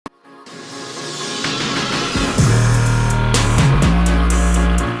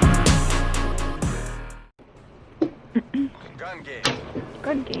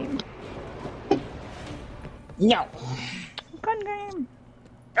No. Gungame.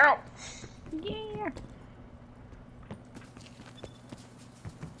 No. Yeah.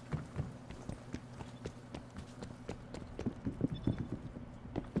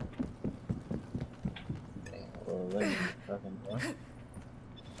 Fucking boy.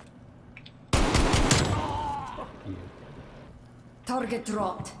 Target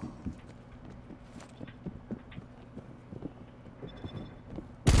dropped.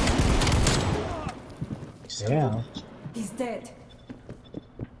 Yeah. He's dead.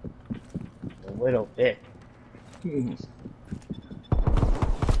 A little bit. Who's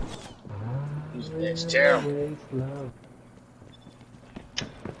this too?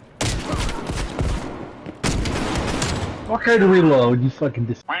 Okay to reload, you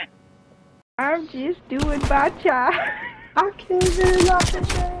fucking I'm just doing my job. I can't hear nothing.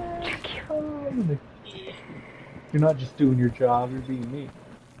 You're not just doing your job, you're being me.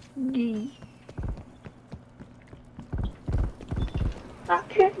 Yeah. I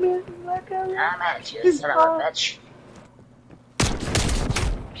can't hear like I'm at you, son of a bitch.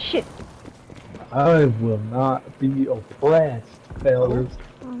 Shit. I will not be oppressed, fellas.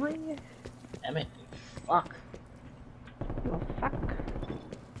 Damn it, you fuck. You fuck.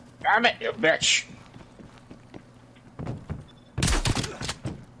 Damn it, you bitch.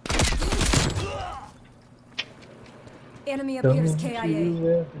 Enemy appears Don't KIA. you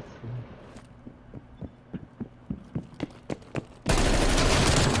ever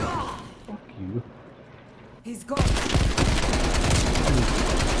Fuck you. He's gone.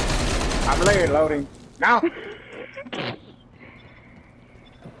 I'm reloading. Now.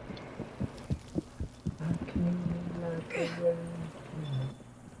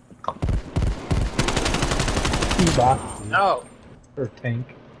 Box No. or tank,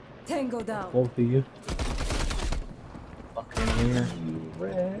 Tango down. both of you. Fucking here.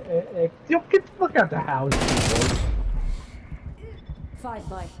 Yo, get the fuck out the house, boy. 5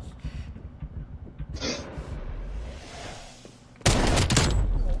 by.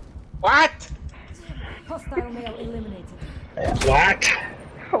 What? Hostile male eliminated. What?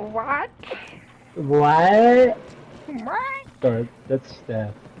 What? What? What? Sorry, that's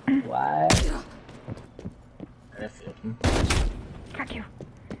Steph. What? I feel him. Fuck you.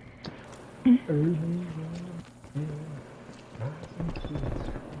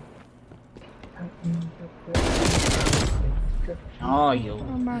 Oh, you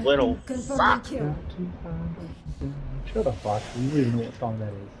little Confirming fuck. kill. Shut up, Fox. You don't even know what song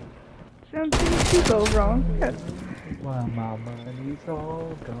that is. Something to go wrong. While my money's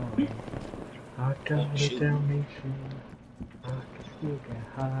all gone, I got shoot. a Dalmatian. I can still get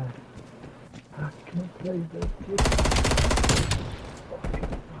high. I can play the guitar.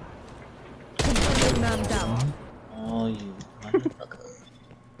 Man down. Oh, you motherfucker.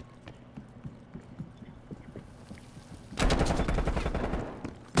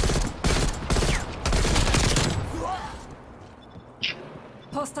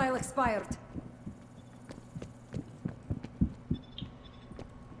 Hostile expired.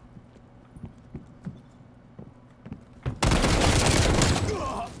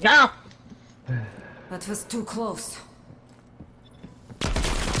 No! That was too close.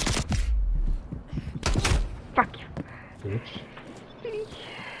 Fuck you. Bitch.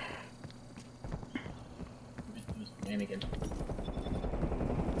 Mannequin.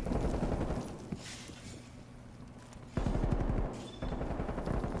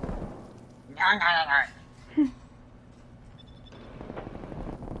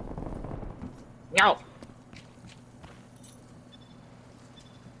 No!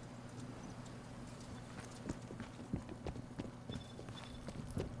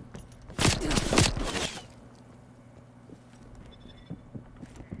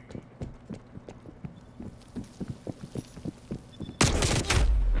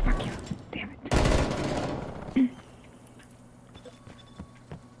 Fuck you. Damn it.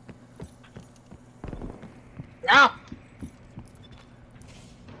 No!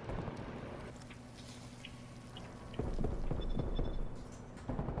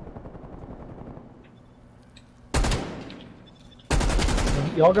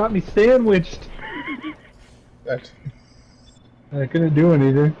 Y'all got me sandwiched. Good. I couldn't do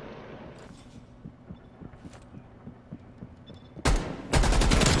anything.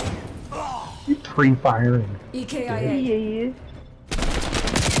 You pre-firing. EKIA. Yeah.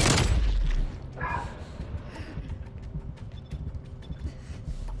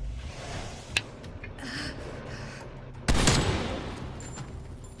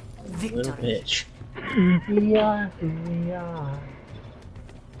 Little bitch.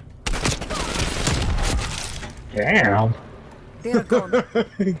 Damn. They're gone.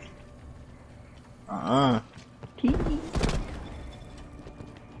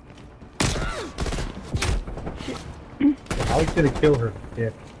 I was gonna kill her,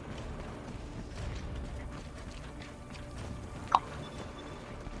 dick.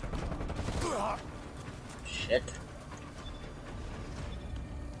 Shit.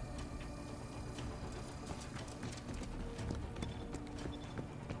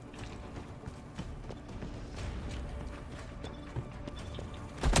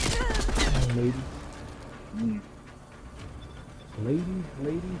 Ladies. Mm. Ladies.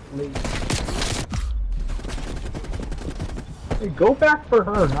 Hey, go back for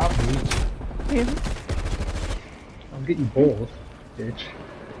her, not me. Him. I'll get you both, bitch.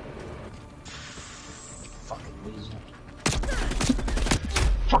 Fucking weasel.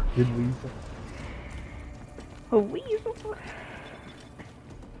 Fucking weasel. A weasel.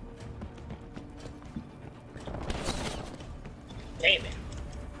 Damn it.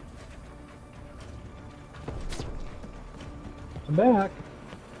 I'm back.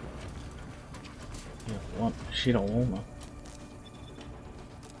 Yeah, well, she don't want me.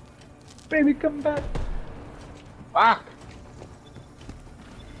 Baby, come back. Fuck!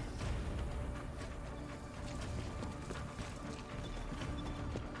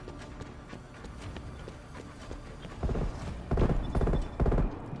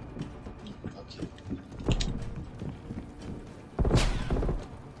 Fuck you.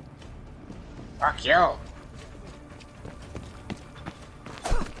 Fuck you!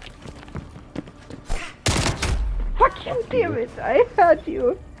 Fuck you, damn it! I had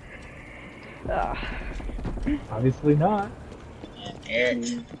you. Obviously not. And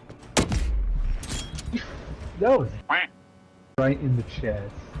it. That was right in the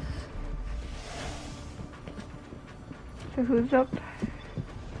chest. So who's up?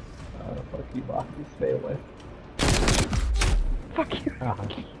 Fuck you, Boxy. Stay away. Fuck you. Uh-huh.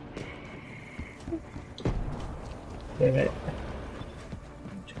 Damn it.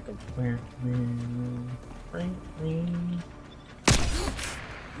 Check up where.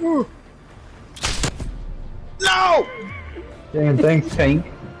 No! Damn, thanks, Tank.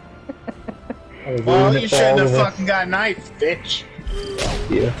 Well, you shouldn't have fucking got knifed, bitch.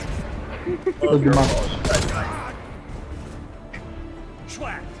 Yeah. Oh, Look at my...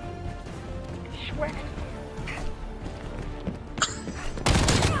 Schwack.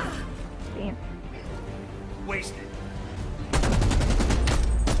 Damn. Wasted.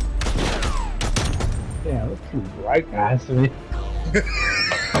 Yeah, that's too bright, guys, to me.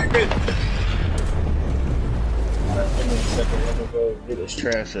 Alright, give me a second. Let me go get this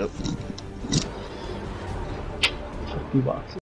trash up. Fuck you, Boxy.